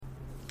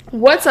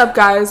What's up,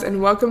 guys,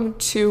 and welcome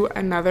to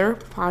another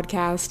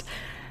podcast.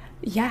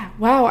 Yeah,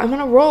 wow, I'm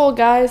on a roll,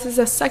 guys. This is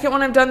the second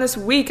one I've done this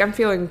week. I'm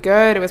feeling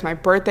good. It was my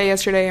birthday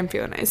yesterday. I'm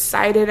feeling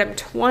excited. I'm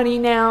 20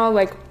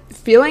 now,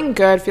 feeling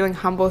good, feeling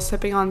humble,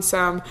 sipping on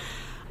some,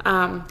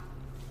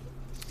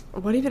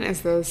 what even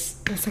is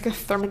this? It's like a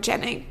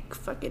thermogenic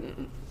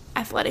fucking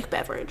athletic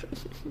beverage.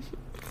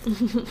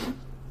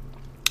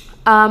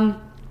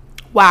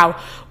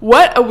 Wow,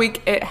 what a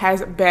week it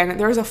has been.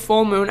 There's a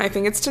full moon. I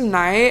think it's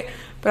tonight,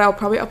 but I'll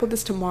probably upload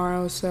this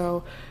tomorrow.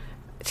 So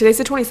today's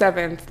the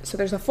 27th. So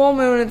there's a full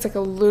moon. It's like a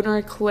lunar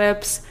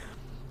eclipse.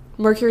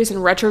 Mercury's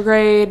in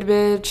retrograde,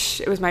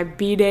 bitch. It was my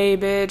B-day,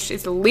 bitch.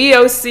 It's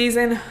Leo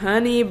season,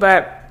 honey.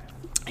 But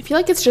I feel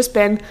like it's just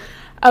been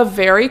a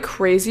very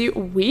crazy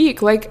week.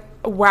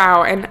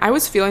 Wow. And I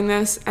was feeling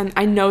this, and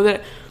I know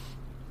that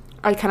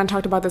I kind of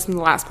talked about this in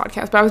the last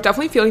podcast, but I was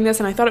definitely feeling this,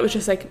 and I thought it was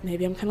just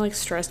maybe I'm kind of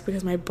stressed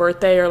because my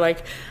birthday, or I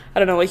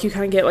don't know, you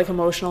kind of get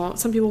emotional.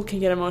 Some people can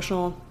get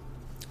emotional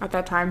at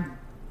that time.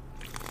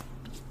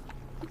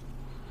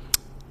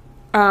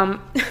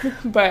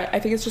 But I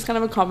think it's just kind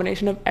of a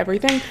combination of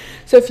everything.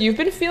 So if you've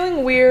been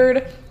feeling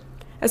weird,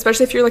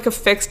 especially if you're a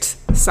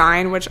fixed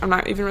sign, which I'm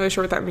not even really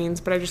sure what that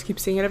means, but I just keep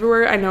seeing it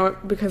everywhere. I know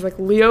it because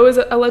Leo is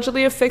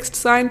allegedly a fixed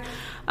sign.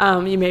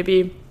 You may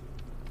be,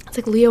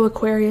 it's Leo,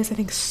 Aquarius, I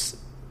think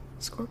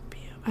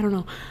Scorpio, I don't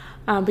know,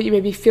 but you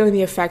may be feeling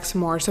the effects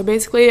more. So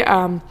basically,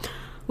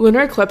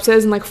 lunar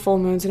eclipses and full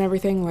moons and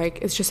everything,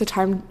 it's just a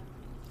time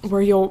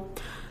where you'll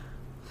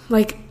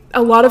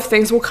a lot of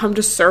things will come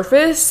to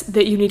surface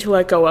that you need to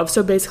let go of.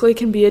 So basically, it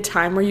can be a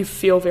time where you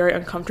feel very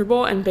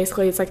uncomfortable, and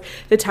basically it's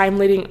the time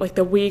leading,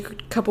 the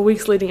couple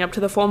weeks leading up to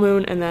the full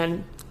moon, and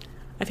then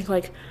I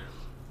think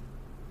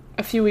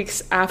a few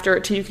weeks after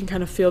it too, you can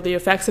kind of feel the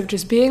effects of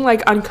just being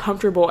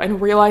uncomfortable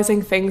and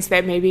realizing things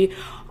that maybe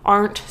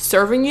aren't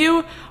serving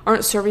your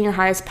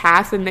highest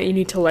path, and that you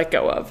need to let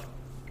go of.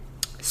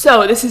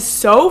 So this is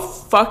so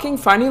fucking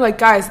funny.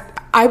 Guys,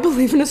 I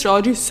believe in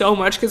astrology so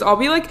much because I'll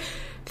be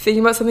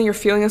thinking about something, you're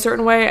feeling a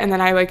certain way, and then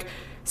I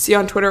see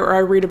on Twitter or I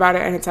read about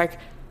it, and it's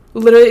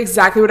literally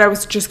exactly what I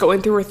was just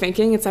going through or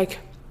thinking. It's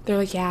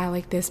they're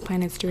yeah, this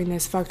planet's doing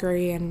this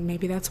fuckery, and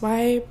maybe that's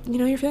why,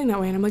 you're feeling that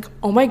way. And I'm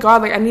oh my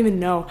God, I didn't even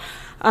know.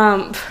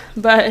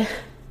 But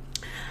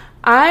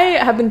I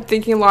have been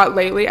thinking a lot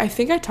lately. I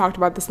think I talked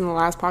about this in the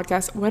last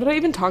podcast. What did I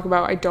even talk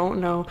about? I don't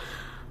know.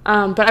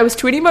 But I was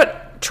tweeting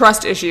about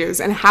trust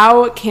issues and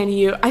how can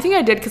you, I think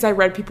I did because I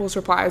read people's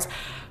replies.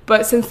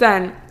 But since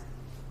then,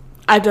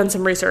 I've done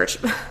some research.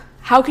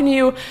 How can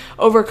you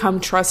overcome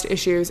trust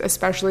issues,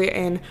 especially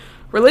in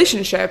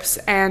relationships?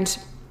 And,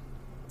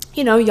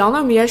 y'all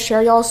know me. I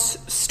share y'all's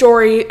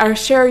story. I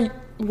share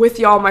with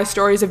y'all my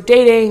stories of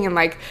dating and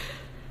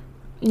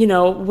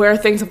where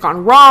things have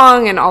gone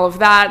wrong and all of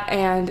that.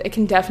 And it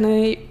can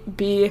definitely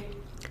be,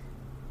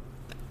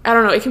 I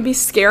don't know, it can be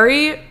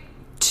scary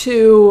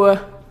to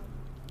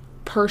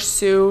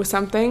pursue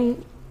someone,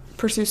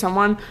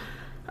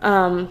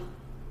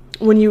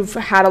 when you've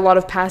had a lot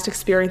of past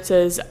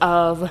experiences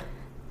of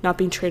not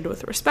being treated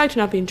with respect,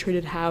 not being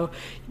treated how you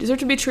deserve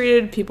to be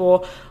treated,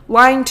 people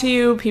lying to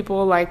you,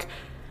 people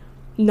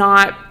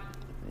not,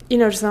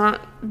 just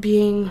not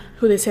being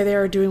who they say they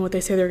are, doing what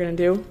they say they're going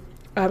to do.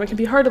 It can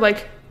be hard to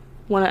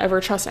want to ever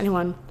trust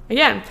anyone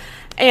again.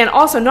 And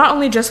also not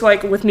only just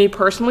with me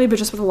personally, but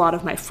just with a lot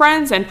of my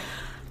friends and,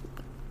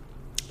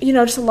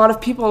 just a lot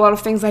of people, a lot of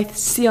things I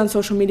see on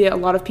social media. A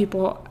lot of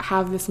people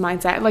have this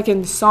mindset,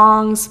 in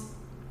songs,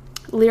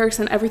 lyrics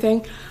and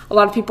everything. A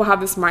lot of people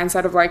have this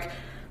mindset of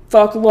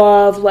fuck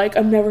love,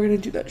 I'm never gonna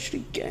do that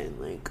shit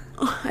again.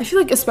 I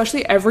feel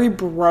especially every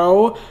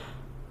bro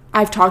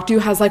I've talked to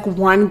has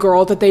one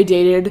girl that they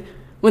dated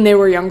when they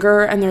were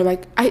younger, and they're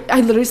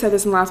I literally said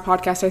this in the last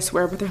podcast, I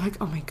swear, but they're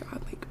oh my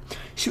God,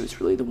 she was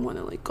really the one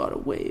that got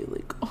away,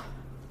 oh,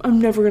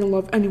 I'm never gonna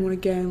love anyone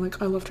again,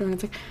 I loved her. And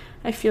it's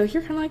I feel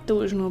you're kind of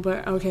delusional,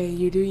 but okay,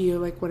 you do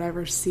you,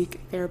 whatever,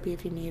 seek therapy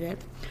if you need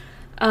it.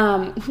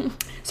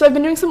 So I've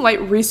been doing some light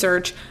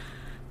research,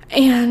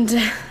 and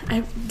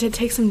I did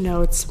take some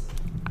notes.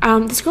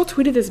 This girl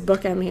tweeted this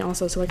book at me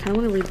also, so I kind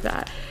of want to read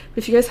that. But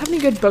if you guys have any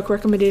good book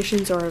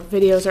recommendations or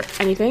videos or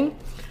anything,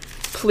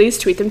 please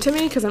tweet them to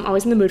me because I'm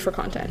always in the mood for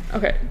content.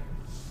 Okay,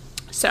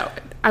 so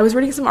I was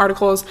reading some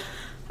articles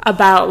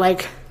about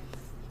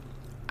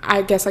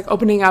I guess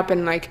opening up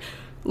and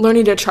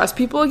learning to trust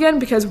people again,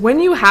 because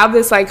when you have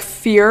this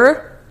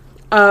fear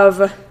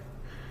of,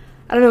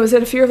 I don't know, is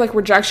it a fear of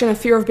rejection, a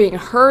fear of being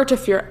hurt, a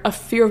fear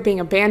of being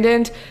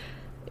abandoned?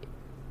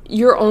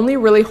 You're only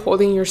really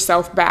holding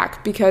yourself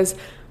back because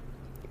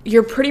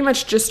you're pretty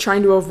much just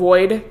trying to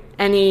avoid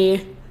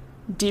any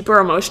deeper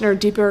emotion or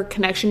deeper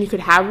connection you could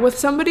have with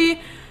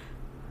somebody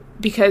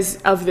because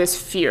of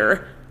this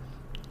fear.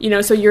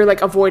 So you're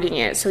avoiding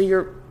it. So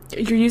you're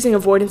using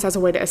avoidance as a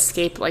way to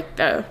escape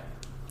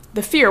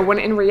the fear, when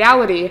in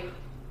reality,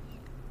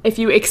 if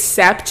you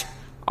accept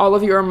all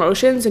of your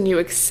emotions and you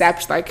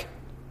accept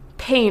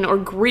pain or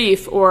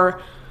grief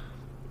or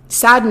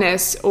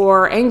sadness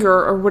or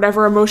anger or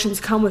whatever emotions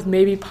come with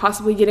maybe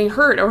possibly getting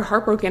hurt or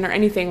heartbroken or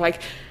anything.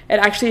 Like, it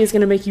actually is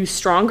going to make you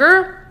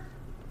stronger,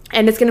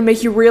 and it's going to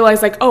make you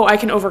realize, like, oh, I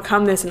can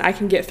overcome this and I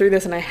can get through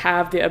this, and I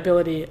have the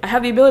ability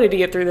to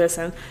get through this,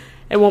 and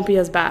it won't be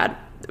as bad.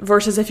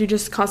 Versus if you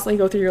just constantly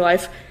go through your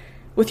life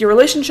with your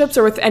relationships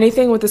or with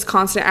anything with this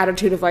constant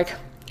attitude of like,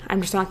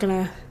 I'm just not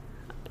going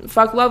to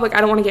fuck love. Like,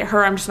 I don't want to get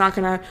hurt. I'm just not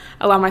going to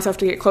allow myself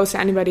to get close to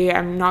anybody.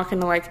 I'm not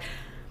going to, like,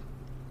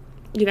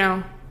 you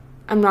know,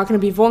 I'm not going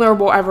to be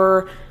vulnerable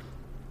ever.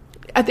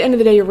 At the end of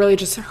the day, you're really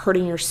just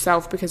hurting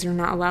yourself because you're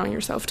not allowing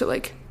yourself to,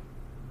 like,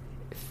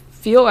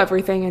 feel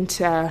everything and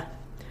to,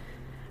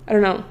 I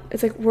don't know.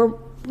 It's like we're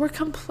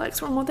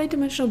complex. We're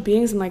multidimensional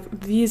beings, and,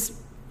 like, these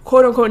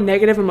quote-unquote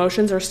negative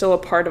emotions are still a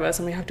part of us,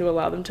 and we have to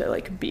allow them to,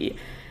 like, be.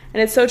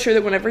 And it's so true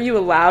that whenever you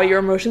allow your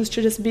emotions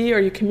to just be, or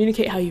you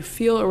communicate how you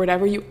feel or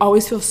whatever, you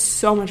always feel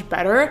so much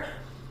better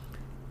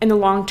in the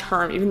long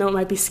term, even though it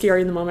might be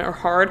scary in the moment or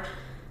hard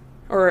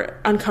or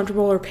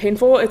uncomfortable or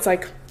painful. It's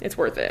like, it's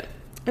worth it.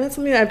 And that's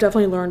something that I've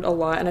definitely learned a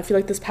lot. And I feel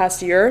like this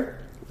past year,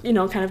 you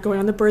know, kind of going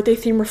on the birthday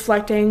theme,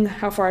 reflecting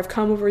how far I've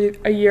come over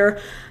a year,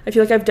 I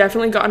feel like I've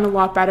definitely gotten a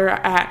lot better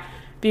at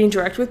being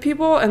direct with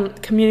people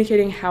and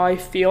communicating how I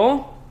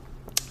feel,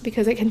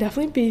 because it can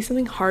definitely be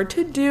something hard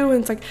to do.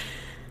 And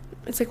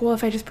it's like, well,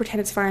 if I just pretend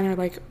it's fine, or,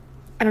 like,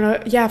 I don't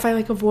know, yeah, if I,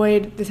 like,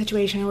 avoid the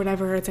situation or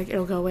whatever, it's like,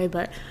 it'll go away.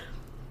 But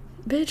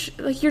bitch,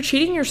 like, you're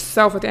cheating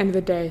yourself at the end of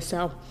the day.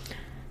 So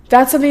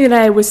that's something that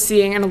I was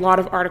seeing in a lot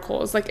of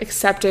articles, like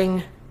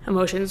accepting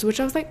emotions, which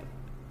I was like,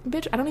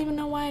 bitch, I don't even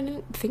know why I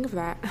didn't think of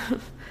that.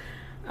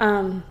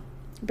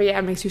 But yeah,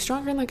 it makes you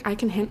stronger. And, like,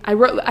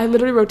 I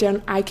literally wrote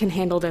down, I can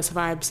handle this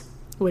vibes,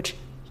 which,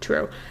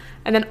 true.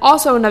 And then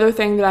also another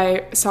thing that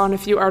I saw in a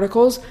few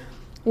articles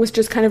was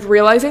just kind of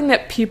realizing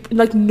that people,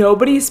 like,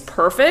 nobody's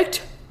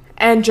perfect.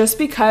 And just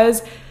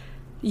because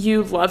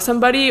you love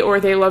somebody, or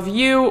they love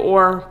you,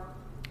 or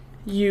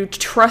you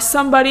trust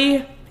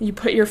somebody, you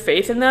put your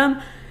faith in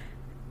them,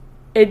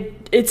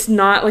 it's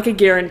not, like, a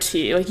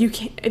guarantee. Like, you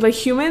can't, like,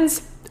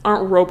 humans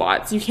aren't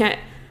robots. You can't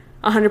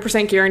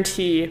 100%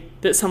 guarantee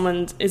that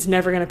someone is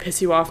never going to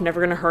piss you off, never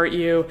going to hurt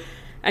you,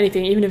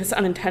 anything, even if it's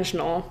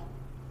unintentional.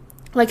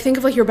 Like, think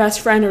of, like, your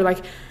best friend or,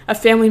 like, a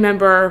family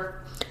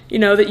member, you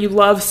know, that you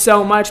love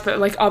so much, but,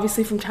 like,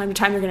 obviously from time to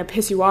time they're going to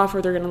piss you off,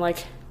 or they're going to,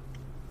 like,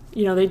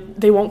 you know,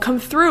 they won't come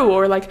through,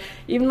 or, like,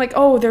 even, like,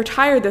 oh, they're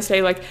tired this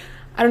day. Like,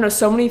 I don't know,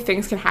 so many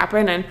things can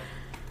happen. And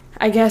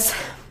I guess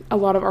a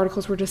lot of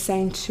articles were just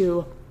saying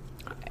to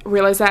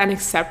realize that and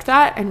accept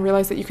that, and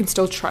realize that you can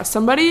still trust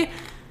somebody,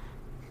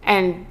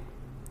 and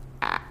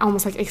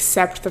almost, like,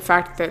 accept the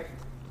fact that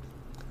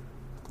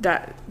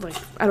like,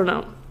 I don't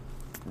know,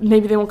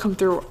 maybe they won't come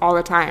through all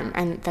the time,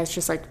 and that's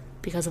just, like,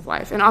 because of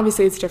life. And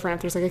obviously it's different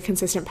if there's, like, a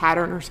consistent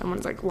pattern or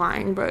someone's, like,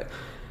 lying, but,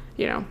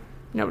 you know,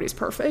 nobody's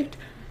perfect.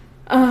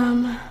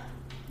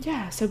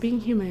 Yeah, so being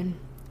human.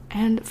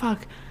 And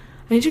fuck,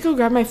 I need to go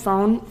grab my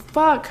phone.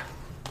 Fuck,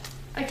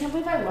 I can't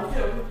believe I left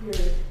it over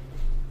here.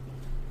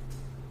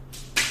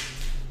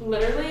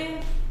 Literally,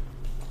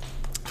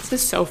 this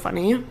is so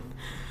funny.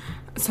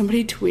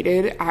 Somebody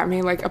tweeted at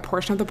me, like, a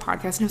portion of the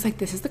podcast, and it was like,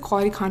 this is the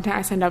quality content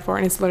I signed up for.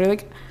 And it's literally,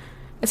 like,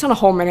 it's not a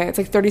whole minute, it's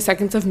like 30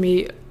 seconds of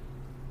me,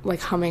 like,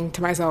 humming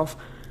to myself,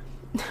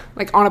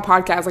 like, on a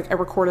podcast. Like, I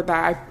recorded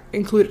that, I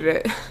included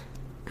it.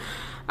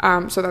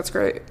 So that's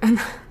great. And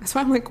that's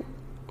why I'm like,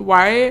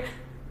 why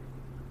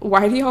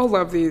do y'all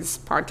love these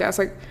podcasts?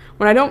 Like,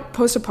 when I don't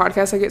post a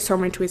podcast, I get so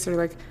many tweets that are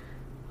like,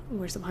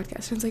 where's the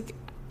podcast? And it's like,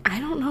 I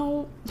don't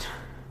know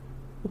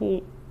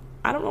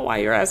why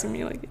you're asking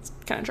me. Like, it's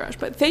kind of trash,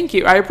 but thank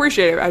you, I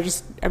appreciate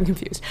it. I'm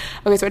confused.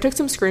 Okay, so I took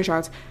some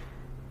screenshots.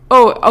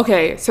 Oh,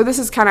 okay, so this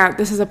is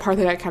a part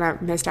that I kind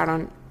of missed out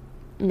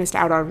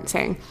on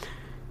saying.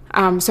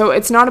 So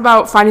it's not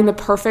about finding the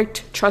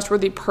perfect,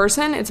 trustworthy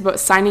person. It's about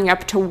signing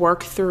up to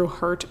work through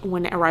hurt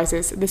when it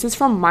arises. This is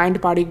from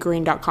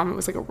mindbodygreen.com. It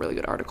was, like, a really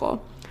good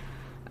article.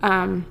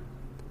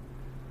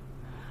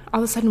 All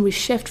of a sudden we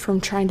shift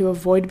from trying to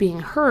avoid being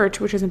hurt,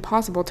 which is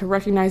impossible, to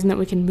recognizing that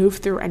we can move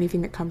through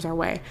anything that comes our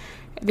way.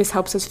 This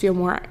helps us feel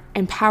more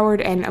empowered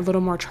and a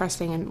little more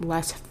trusting and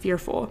less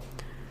fearful.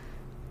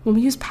 When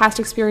we use past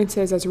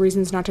experiences as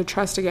reasons not to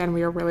trust again,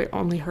 we are really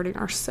only hurting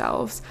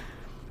ourselves.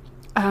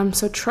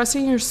 So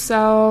trusting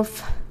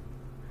yourself,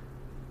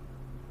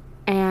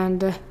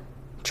 and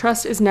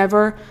trust isn't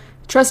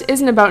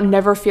about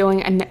never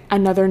feeling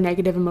another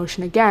negative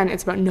emotion again.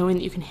 It's about knowing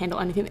that you can handle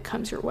anything that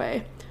comes your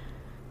way.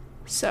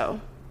 So,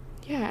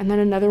 yeah. And then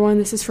another one,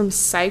 this is from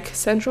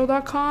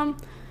psychcentral.com.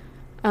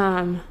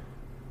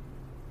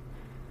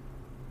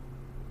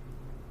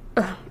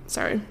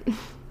 Sorry.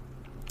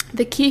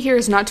 The key here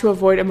is not to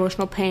avoid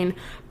emotional pain,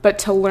 but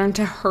to learn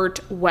to hurt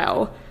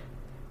well.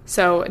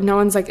 So no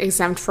one's, like,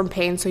 exempt from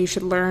pain, so you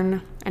should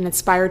learn and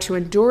aspire to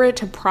endure it,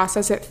 to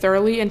process it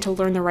thoroughly, and to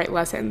learn the right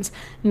lessons,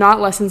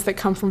 not lessons that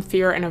come from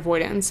fear and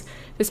avoidance.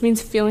 This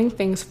means feeling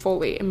things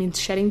fully. It means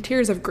shedding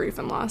tears of grief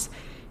and loss.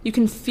 You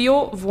can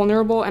feel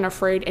vulnerable and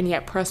afraid and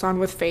yet press on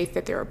with faith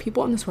that there are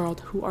people in this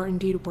world who are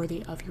indeed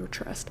worthy of your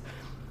trust.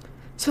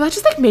 So that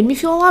just like made me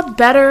feel a lot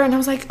better. And I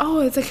was like,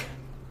 oh, it's like,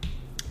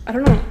 I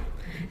don't know.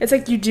 It's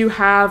like you do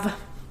have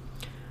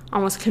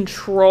almost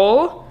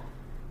control.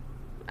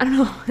 I don't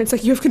know. It's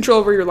like you have control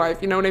over your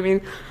life. You know what I mean?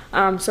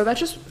 So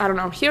that's just, I don't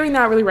know. Hearing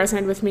that really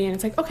resonated with me. And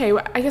it's like, okay,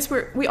 I guess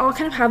we all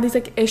kind of have these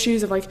like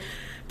issues of like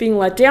being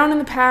let down in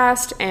the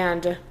past.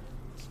 And,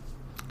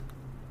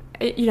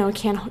 it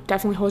can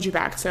definitely hold you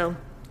back. So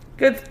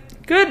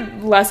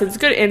good lessons,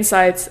 good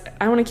insights.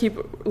 I want to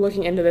keep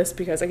looking into this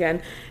because,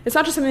 again, it's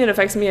not just something that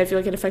affects me. I feel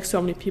like it affects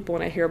so many people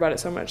and I hear about it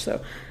so much. So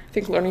I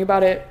think learning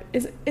about it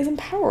is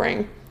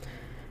empowering.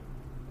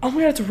 Oh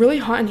my God, it's really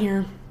hot in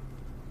here.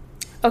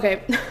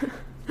 Okay.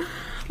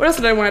 What else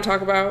did I want to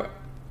talk about?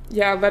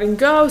 Yeah, letting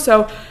go.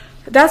 So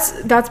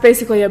that's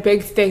basically a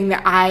big thing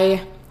that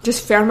I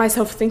just found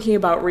myself thinking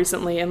about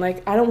recently. And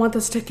like, I don't want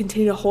this to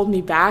continue to hold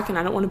me back. And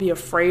I don't want to be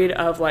afraid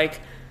of like,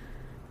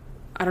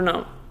 I don't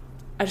know.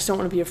 I just don't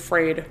want to be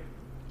afraid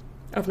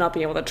of not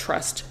being able to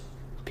trust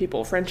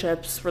people,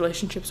 friendships,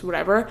 relationships,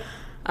 whatever.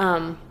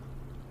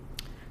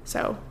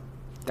 So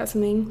that's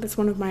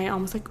one of my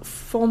almost like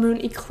full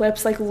moon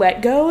eclipse, like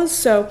let goes.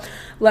 So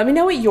let me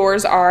know what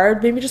yours are.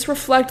 Maybe just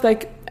reflect,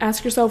 like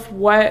ask yourself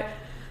what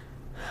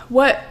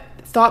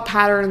thought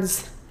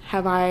patterns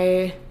have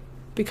I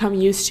become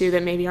used to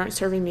that maybe aren't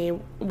serving me?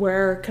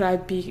 Where could I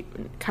be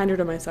kinder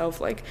to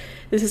myself? Like,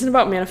 this isn't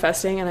about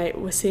manifesting, and I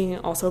was seeing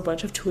also a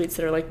bunch of tweets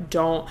that are like,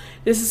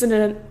 this isn't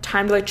a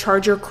time to like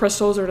charge your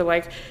crystals or to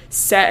like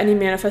set any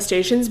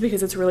manifestations,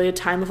 because it's really a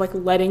time of like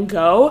letting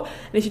go.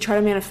 And if you try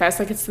to manifest,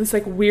 like it's this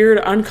like weird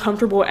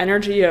uncomfortable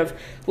energy of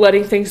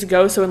letting things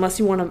go. So unless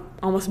you want to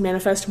almost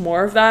manifest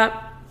more of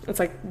that, it's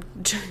like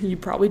you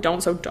probably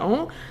don't, so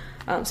don't.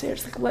 So yeah,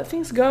 just like let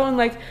things go. And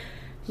like,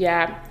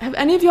 yeah, have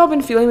any of y'all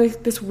been feeling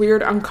like this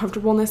weird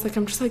uncomfortableness? Like,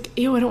 I'm just like,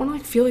 ew, I don't want to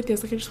like feel like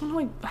this. Like, I just want to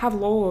like have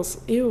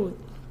lulls. Ew.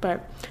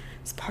 But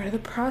it's part of the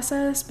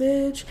process,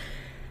 bitch.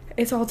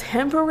 It's all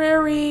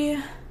temporary.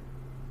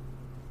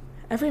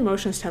 Every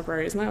emotion is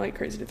temporary. Isn't that like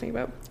crazy to think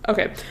about?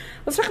 Okay,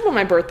 let's talk about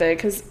my birthday,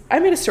 because I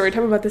made a story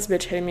time about this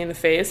bitch hitting me in the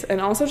face, and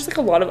also just like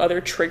a lot of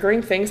other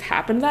triggering things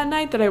happened that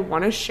night that I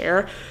want to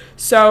share.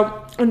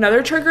 So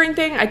another triggering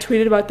thing, I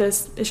tweeted about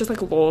this. It's just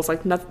like lulz.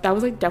 Like that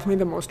was like definitely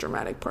the most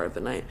dramatic part of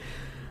the night.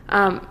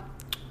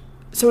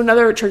 So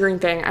another triggering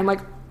thing, I'm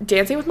like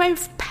dancing with my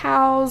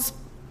pals.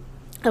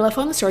 I left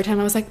on the story time.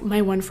 I was like,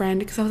 my one friend,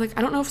 because I was like,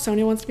 I don't know if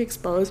Sonia wants to be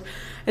exposed.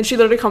 And she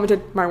literally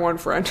commented, my one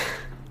friend.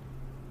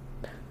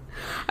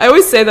 I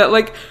always say that,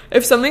 like,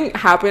 if something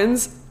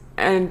happens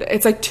and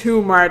it's like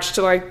too much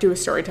to like do a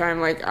story time,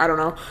 like, I don't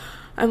know,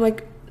 I'm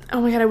like, oh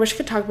my God, I wish I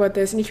could talk about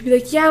this. And you could be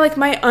like, yeah, like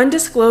my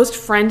undisclosed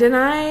friend and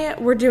I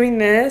were doing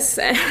this.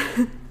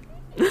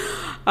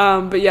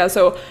 But yeah,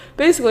 so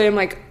basically I'm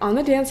like on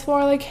the dance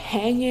floor, like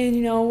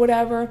hanging,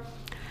 whatever.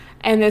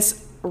 And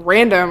this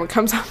random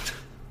comes up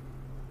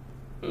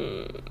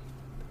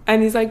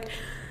and he's like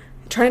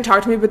trying to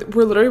talk to me, but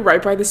we're literally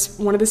right by this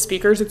one of the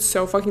speakers. It's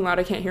so fucking loud,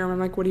 I can't hear him. I'm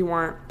like, what do you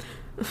want?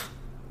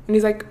 And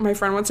he's like, my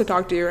friend wants to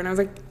talk to you. And I was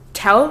like,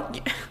 tell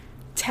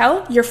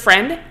your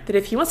friend that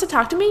if he wants to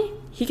talk to me,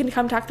 he can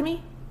come talk to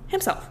me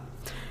himself.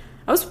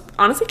 I was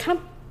honestly kind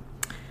of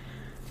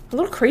a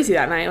little crazy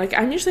that night. Like,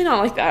 I'm usually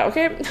not like that,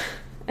 okay?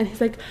 And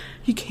he's like,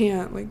 you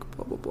can't, like,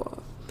 blah, blah,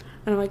 blah.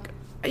 And I'm like,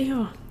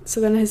 ew.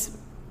 So then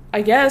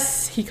I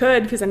guess he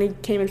could, because then he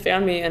came and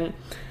found me, and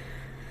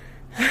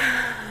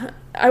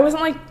I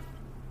wasn't like,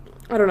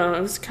 I don't know,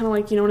 it was kind of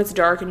like, when it's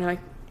dark and you're like,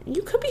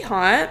 you could be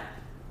hot.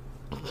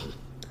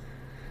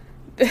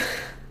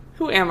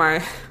 Who am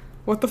I?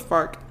 What the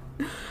fuck?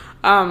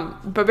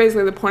 But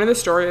basically the point of the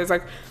story is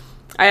like,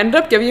 I ended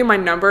up giving you my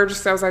number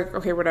just because I was like,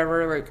 okay,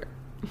 whatever, like,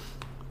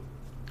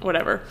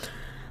 whatever.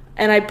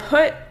 And I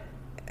put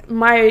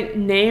my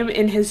name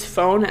in his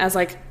phone as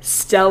like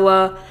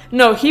Stella.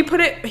 No, he put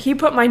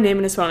my name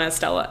in his phone as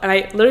Stella. And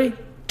I literally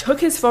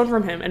took his phone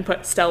from him and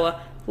put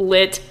Stella,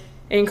 lit,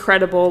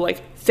 incredible,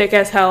 like thick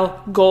as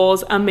hell,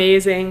 goals,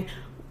 amazing,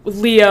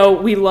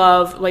 Leo, we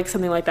love, like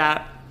something like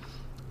that.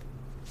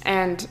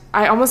 And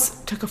I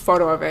almost took a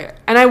photo of it.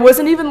 And I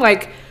wasn't even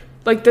like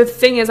the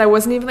thing is, I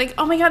wasn't even like,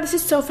 oh my God, this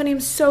is so funny. I'm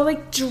so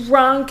like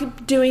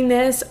drunk doing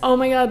this. Oh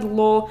my God,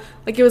 lol.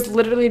 Like, it was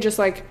literally just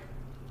like,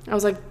 I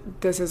was like,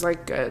 this is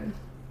like good.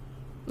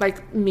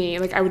 Like me,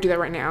 like I would do that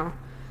right now.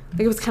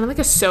 Like, it was kind of like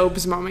a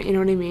Sobes moment. You know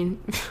what I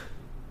mean?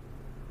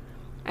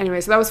 Anyway,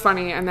 so that was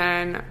funny. And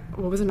then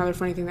what was another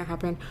funny thing that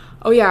happened?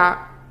 Oh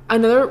yeah.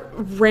 Another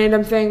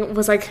random thing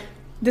was like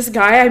this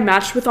guy I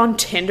matched with on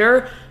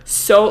Tinder.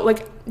 So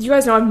like, you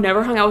guys know I've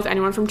never hung out with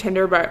anyone from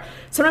Tinder, but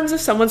sometimes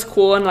if someone's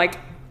cool and like,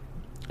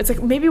 it's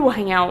like, maybe we'll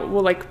hang out,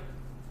 we'll like,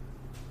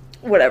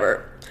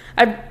 whatever.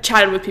 I've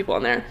chatted with people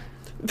on there.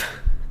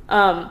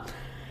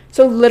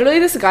 So literally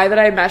this guy that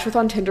I matched with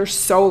on Tinder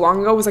so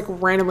long ago was like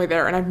randomly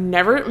there, and I've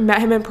never met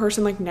him in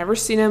person, like never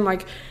seen him.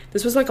 Like,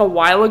 this was like a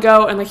while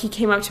ago, and like he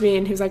came up to me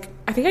and he was like,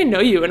 I think I know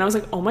you. And I was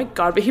like, oh my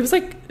God. But he was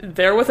like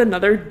there with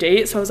another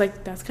date, so I was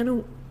like, that's kind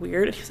of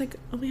weird. And he was like,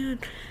 oh man. And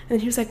then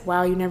he was like,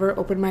 wow, you never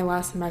opened my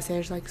last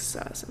message, like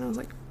sus. And I was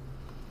like,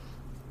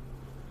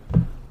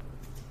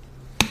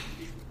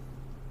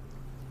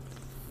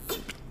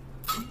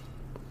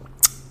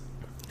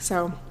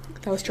 So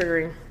that was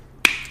triggering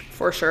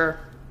for sure.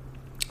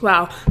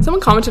 Wow. Someone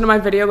commented on my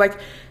video, like,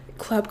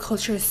 club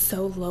culture is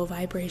so low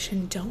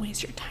vibration. Don't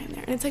waste your time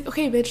there. And it's like,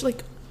 okay, bitch,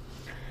 like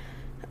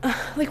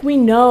we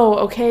know,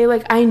 okay?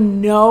 Like, I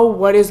know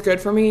what is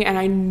good for me and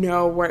I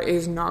know what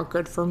is not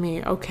good for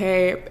me,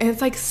 okay? And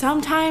it's like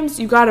sometimes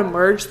you gotta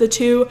merge the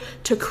two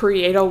to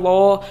create a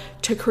lull,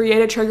 to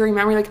create a triggering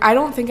memory. Like, I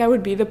don't think I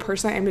would be the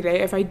person I am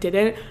today if I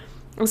didn't.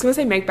 I was gonna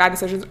say make bad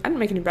decisions. I didn't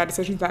make any bad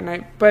decisions that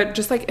night. But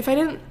just, like, if I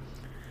didn't,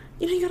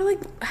 you gotta,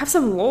 like, have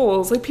some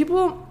lulls. Like,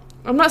 people,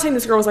 I'm not saying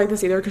this girl was like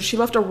this either, because she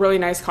left a really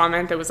nice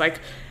comment that was,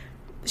 like,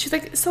 she's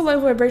like, so low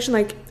vibration,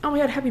 like, oh my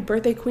god, happy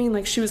birthday, queen.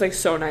 Like, she was, like,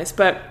 so nice.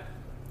 But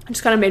it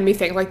just kind of made me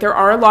think, like, there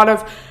are a lot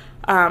of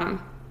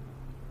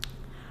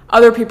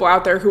other people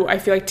out there who I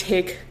feel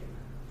like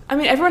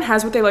everyone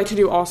has what they like to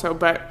do also,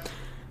 but,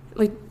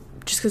 like,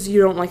 just because you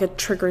don't like a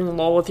triggering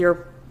lull with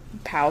your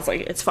pals,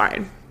 like, it's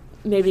fine.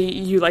 Maybe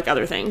you like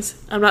other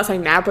things. I'm not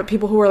saying that, but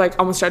people who are, like,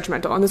 almost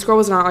judgmental, and this girl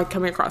was not, like,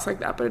 coming across like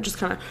that, but it just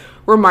kind of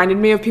reminded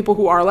me of people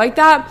who are like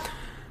that,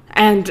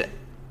 and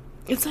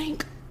it's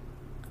like,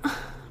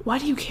 why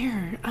do you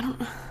care? I don't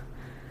know.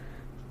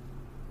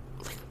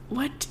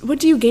 What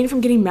do you gain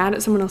from getting mad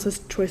at someone else's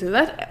choices?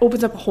 That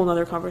opens up a whole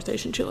nother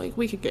conversation too. Like,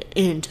 we could get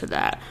into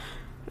that.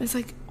 It's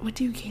like, what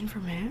do you gain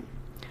from it?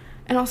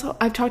 And also,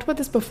 I've talked about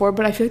this before,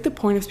 but I feel like the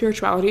point of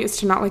spirituality is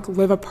to not, like,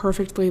 live a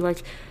perfect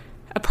life.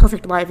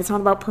 It's not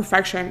about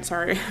perfection.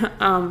 Sorry.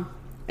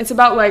 It's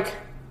about, like,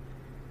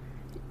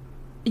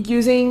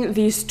 using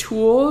these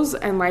tools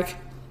and, like,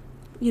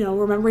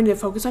 remembering to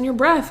focus on your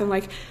breath and,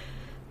 like,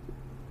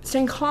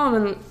 staying calm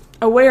and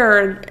aware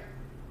and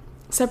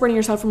separating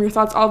yourself from your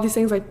thoughts, all these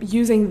things, like,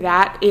 using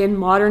that in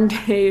modern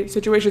day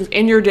situations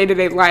in your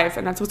day-to-day life.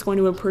 And that's what's going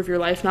to improve your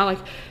life, not, like,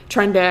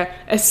 trying to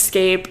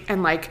escape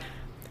and, like,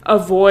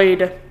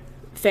 avoid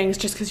things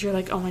just because you're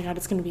like, oh my god,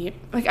 it's going to be,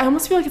 like, I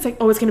almost feel like it's like,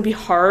 oh, it's going to be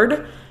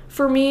hard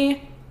for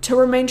me to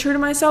remain true to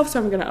myself, so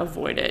I'm going to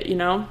avoid it,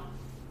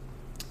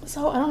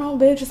 So, I don't know,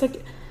 bitch, just,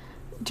 like,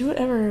 do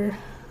whatever.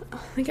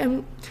 Like,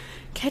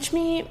 catch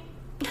me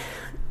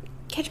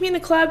in the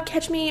club,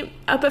 catch me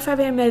up at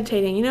 5 a.m.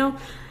 meditating,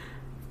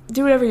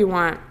 Do whatever you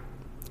want,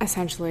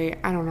 essentially.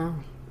 I don't know.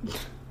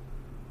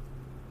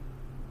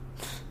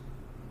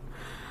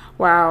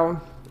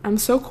 Wow. I'm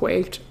so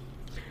quaked.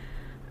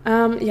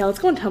 Yeah, let's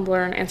go on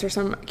Tumblr and answer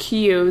some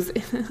cues.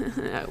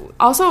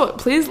 Also,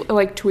 please,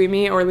 like, tweet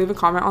me or leave a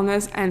comment on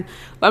this and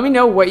let me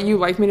know what you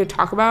like me to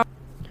talk about.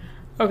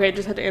 Okay,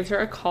 just had to answer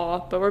a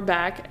call, but we're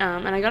back.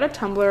 And I got a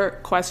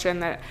Tumblr question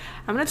that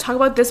I'm going to talk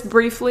about this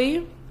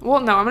briefly.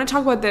 Well, no, I'm going to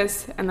talk about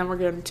this and then we're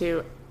going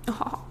to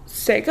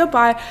say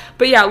goodbye.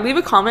 But yeah, leave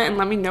a comment and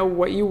let me know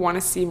what you want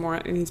to see more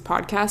in these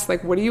podcasts.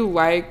 Like, what do you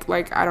like?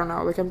 Like, I don't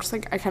know. Like, I'm just,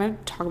 like, I kind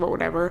of talk about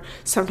whatever.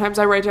 Sometimes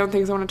I write down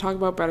things I want to talk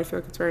about, but I feel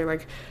like it's very,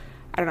 like,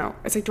 I don't know.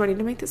 It's like, do I need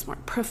to make this more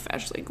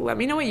professional? Like, let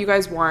me know what you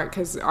guys want,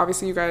 because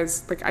obviously you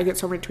guys, like, I get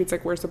so many tweets,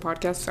 like, where's the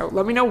podcast? So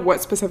let me know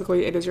what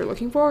specifically it is you're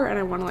looking for, and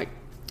I want to, like,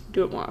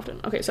 do it more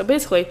often. Okay, so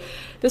basically,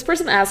 this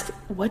person asks,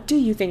 what do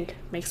you think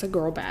makes a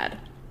girl bad?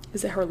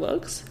 Is it her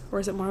looks, or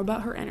is it more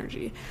about her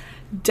energy?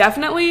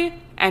 Definitely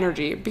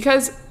energy,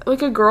 because,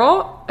 like, a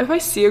girl, if I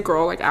see a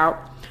girl, like,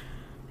 out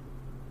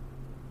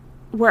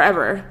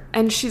wherever,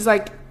 and she's,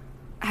 like,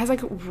 has,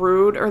 like,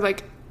 rude or,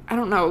 like, I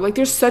don't know, like,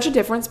 there's such a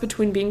difference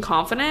between being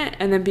confident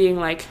and then being,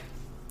 like,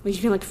 you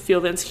can, like, feel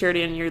the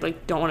insecurity and you're,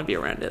 like, don't want to be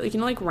around it. Like,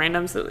 like,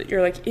 randoms that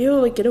you're, like, ew,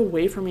 like, get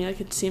away from me.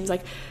 Like, it seems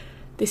like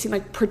they seem,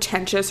 like,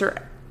 pretentious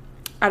or,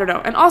 I don't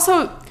know. And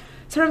also,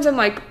 sometimes I'm,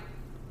 like,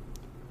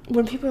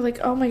 when people are, like,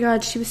 oh, my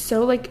God, she was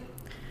so, like,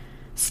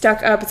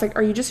 stuck up. It's, like,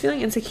 are you just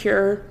feeling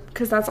insecure?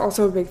 Because that's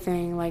also a big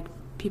thing. Like,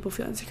 people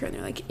feel insecure and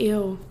they're, like,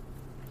 ew.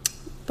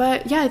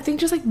 But, yeah, I think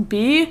just, like,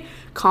 be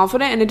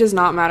confident, and it does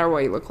not matter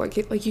what you look like.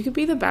 Like, you could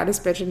be the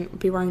baddest bitch and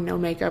be wearing no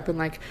makeup and,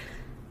 like,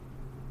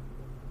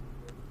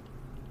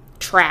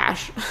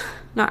 trash.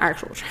 Not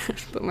actual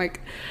trash, but,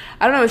 like,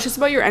 I don't know. It's just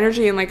about your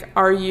energy and, like,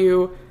 are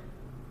you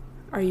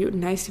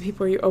nice to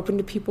people? Are you open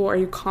to people? Are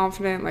you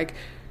confident? Like,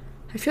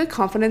 I feel like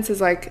confidence is,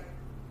 like,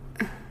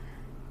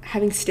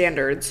 having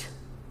standards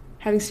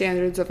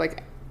of,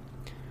 like,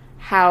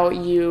 how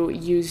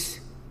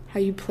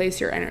you place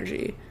your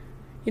energy.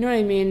 You know what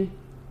I mean?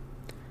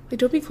 Like,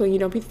 don't be clingy,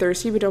 don't be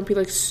thirsty, but don't be,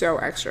 like, so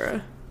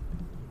extra.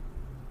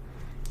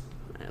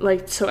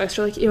 Like, so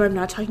extra, like, ew, I'm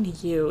not talking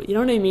to you. You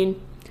know what I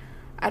mean?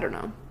 I don't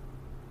know.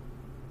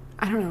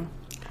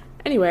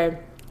 Anyway,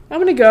 I'm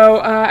gonna go.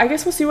 I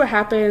guess we'll see what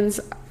happens.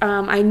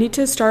 I need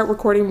to start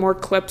recording more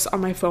clips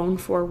on my phone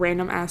for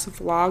random ass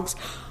vlogs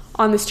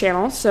on this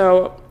channel,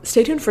 so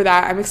stay tuned for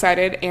that. I'm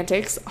excited.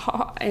 Antics.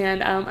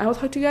 And I will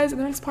talk to you guys in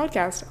the next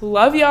podcast.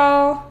 Love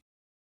y'all.